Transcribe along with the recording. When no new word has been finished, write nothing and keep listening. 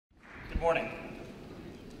morning.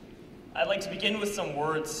 I'd like to begin with some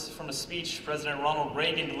words from a speech President Ronald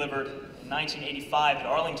Reagan delivered in 1985 at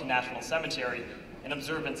Arlington National Cemetery in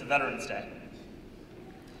observance of Veterans Day.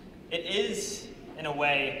 It is, in a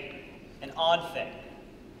way, an odd thing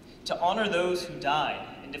to honor those who died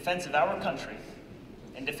in defense of our country,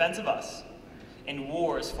 in defense of us, in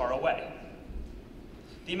wars far away.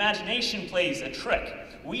 The imagination plays a trick.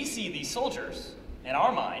 We see these soldiers, in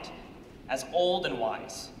our mind, as old and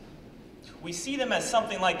wise. We see them as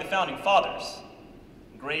something like the Founding Fathers,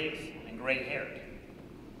 grave and gray-haired.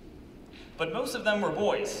 But most of them were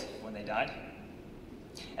boys when they died,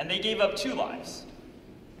 and they gave up two lives,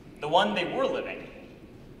 the one they were living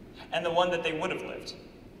and the one that they would have lived.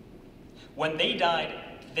 When they died,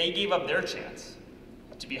 they gave up their chance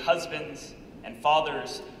to be husbands and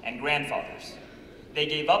fathers and grandfathers. They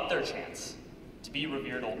gave up their chance to be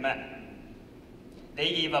revered old men. They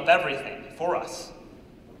gave up everything for us,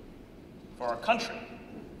 for our country,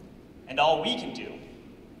 and all we can do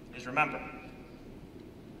is remember.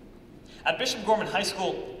 At Bishop Gorman High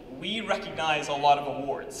School, we recognize a lot of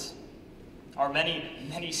awards. Our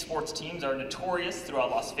many sports teams are notorious throughout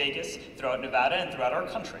Las Vegas, throughout Nevada, and throughout our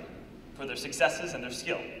country for their successes and their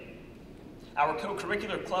skill. Our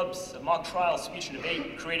co-curricular clubs of mock trial, speech and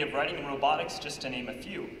debate, creative writing, and robotics, just to name a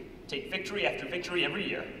few, take victory after victory every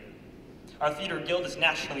year. Our theater guild is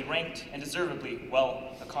nationally ranked and deservedly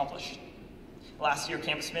well accomplished. Last year,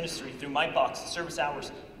 campus ministry, through Micbox, service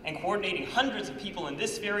hours, and coordinating hundreds of people in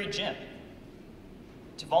this very gym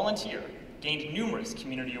to volunteer, gained numerous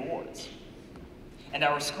community awards. And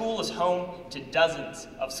our school is home to dozens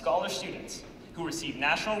of scholar students who receive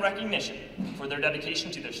national recognition for their dedication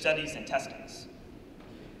to their studies and testings.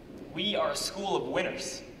 We are a school of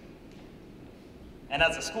winners. And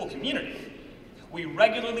as a school community, we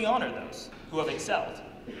regularly honor those who have excelled.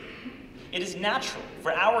 It is natural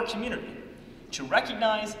for our community to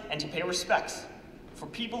recognize and to pay respects for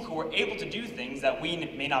people who are able to do things that we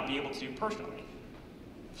may not be able to do personally.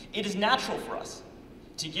 It is natural for us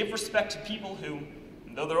to give respect to people who,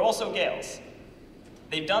 though they're also Gales,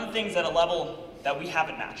 they've done things at a level that we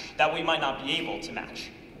haven't matched, that we might not be able to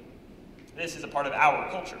match. This is a part of our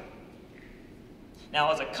culture.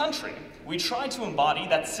 Now, as a country, we try to embody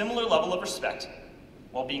that similar level of respect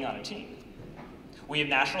while being on a team. We have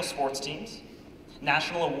national sports teams,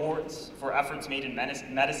 national awards for efforts made in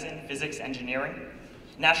medicine, physics, engineering,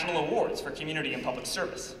 national awards for community and public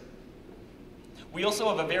service. We also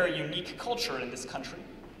have a very unique culture in this country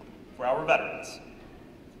for our veterans.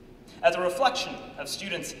 As a reflection of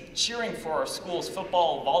students cheering for our school's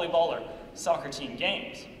football, volleyball, or soccer team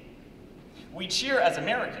games, we cheer as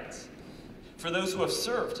Americans for those who have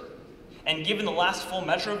served and given the last full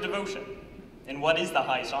measure of devotion in what is the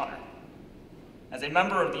highest honor, as a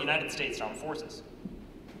member of the United States Armed Forces.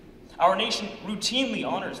 Our nation routinely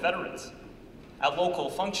honors veterans at local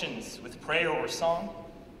functions with prayer or song,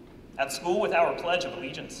 at school with our Pledge of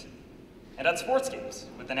Allegiance, and at sports games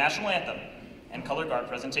with the national anthem and color guard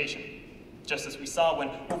presentation, just as we saw when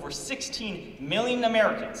over 16 million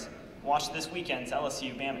Americans watched this weekend's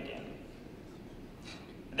LSU-Bama game.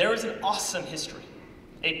 There is an awesome history,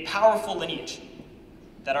 a powerful lineage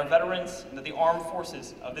that our veterans and that the armed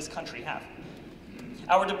forces of this country have.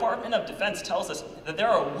 Our Department of Defense tells us that there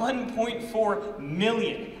are 1.4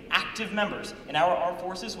 million active members in our armed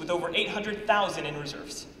forces with over 800,000 in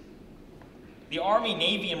reserves. The Army,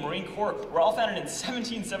 Navy, and Marine Corps were all founded in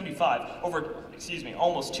 1775,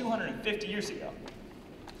 almost 250 years ago.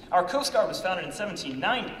 Our Coast Guard was founded in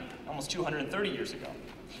 1790, almost 230 years ago.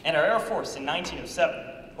 And our Air Force in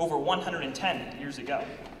 1907, over 110 years ago.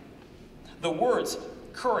 The words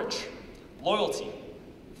courage, loyalty,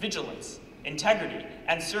 vigilance, integrity,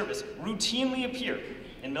 and service routinely appear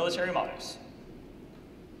in military mottos.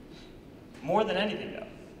 More than anything, though,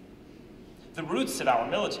 the roots of our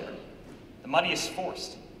military, the mightiest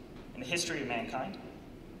force in the history of mankind,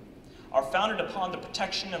 are founded upon the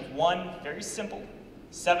protection of one very simple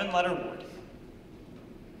 7-letter word: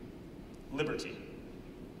 liberty.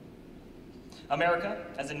 America,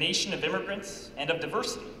 as a nation of immigrants and of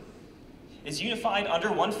diversity, is unified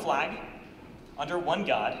under one flag, under one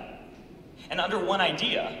God, and under one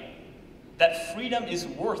idea that freedom is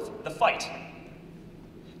worth the fight.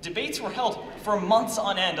 Debates were held for months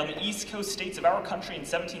on end on the East Coast states of our country in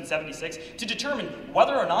 1776 to determine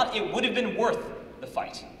whether or not it would have been worth the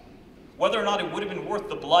fight, whether or not it would have been worth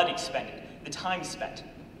the blood expended, the time spent,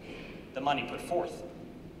 the money put forth,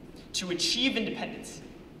 to achieve independence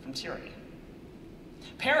from tyranny.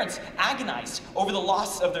 Parents agonized over the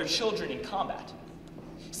loss of their children in combat.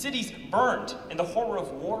 Cities burned in the horror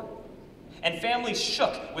of war, and families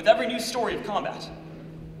shook with every new story of combat.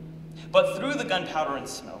 But through the gunpowder and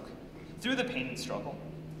smoke, through the pain and struggle,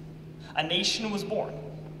 a nation was born.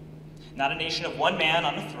 Not a nation of one man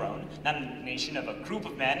on a throne, not a nation of a group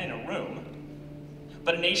of men in a room,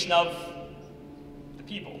 but a nation of the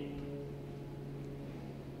people,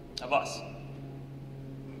 of us.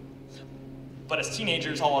 But as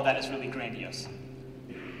teenagers, all of that is really grandiose.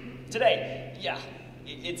 Today, yeah,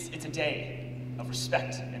 it's a day of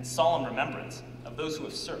respect and solemn remembrance of those who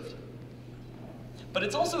have served. But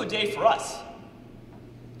it's also a day for us,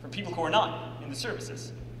 for people who are not in the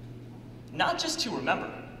services. Not just to remember,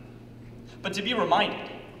 but to be reminded.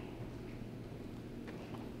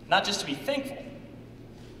 Not just to be thankful,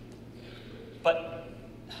 but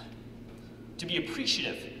to be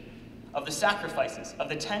appreciative of the sacrifices of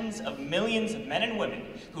the tens of millions of men and women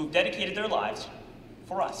who've dedicated their lives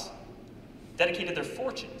for us, dedicated their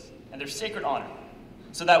fortunes and their sacred honor,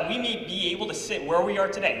 so that we may be able to sit where we are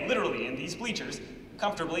today, literally in these bleachers,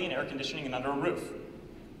 comfortably in air conditioning and under a roof.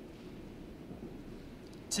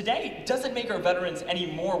 Today doesn't make our veterans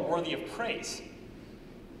any more worthy of praise.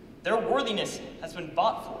 Their worthiness has been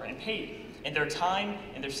bought for and paid in their time,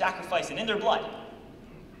 in their sacrifice, and in their blood.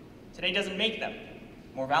 Today doesn't make them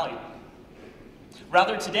more valuable.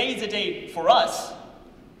 Rather, today is a day for us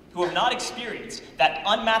who have not experienced that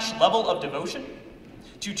unmatched level of devotion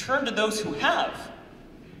to turn to those who have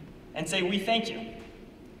and say, we thank you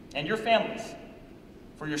and your families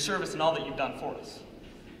for your service and all that you've done for us.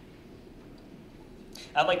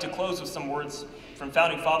 I'd like to close with some words from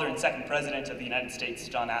founding father and second president of the United States,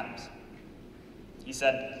 John Adams. He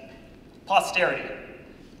said, posterity,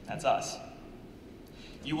 that's us,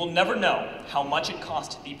 you will never know how much it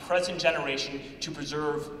cost the present generation to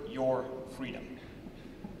preserve your freedom.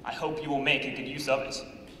 I hope you will make a good use of it.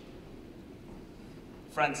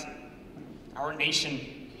 Friends, our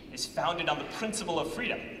nation is founded on the principle of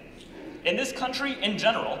freedom. In this country, in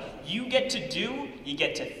general, you get to do, you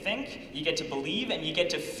get to think, you get to believe, and you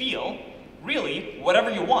get to feel, really,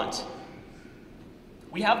 whatever you want.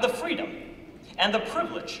 We have the freedom and the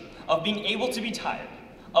privilege of being able to be tired,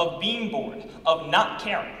 of being bored, of not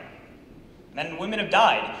caring. Men and women have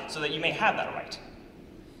died so that you may have that right.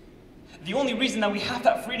 The only reason that we have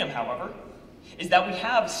that freedom, however, is that we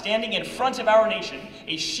have standing in front of our nation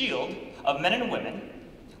a shield of men and women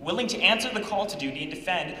willing to answer the call to duty and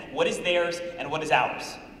defend what is theirs and what is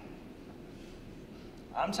ours.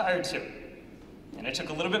 I'm tired too, and it took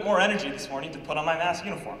a little bit more energy this morning to put on my mass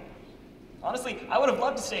uniform. Honestly, I would have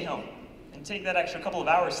loved to stay home and take that extra couple of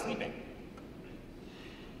hours sleeping.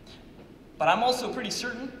 But I'm also pretty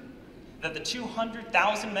certain that the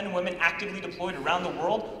 200,000 men and women actively deployed around the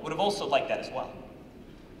world would have also liked that as well.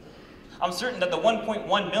 I'm certain that the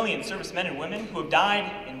 1.1 million servicemen and women who have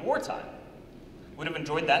died in wartime would have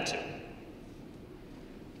enjoyed that too.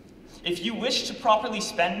 If you wish to properly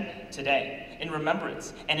spend today in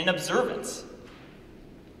remembrance and in observance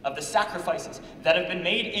of the sacrifices that have been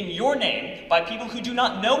made in your name by people who do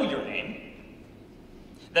not know your name,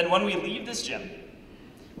 then when we leave this gym,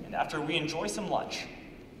 and after we enjoy some lunch,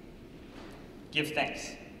 give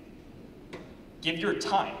thanks. Give your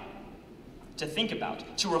time to think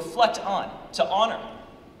about, to reflect on, to honor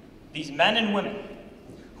these men and women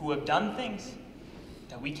who have done things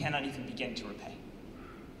that we cannot even begin to repay.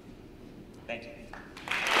 Thank you.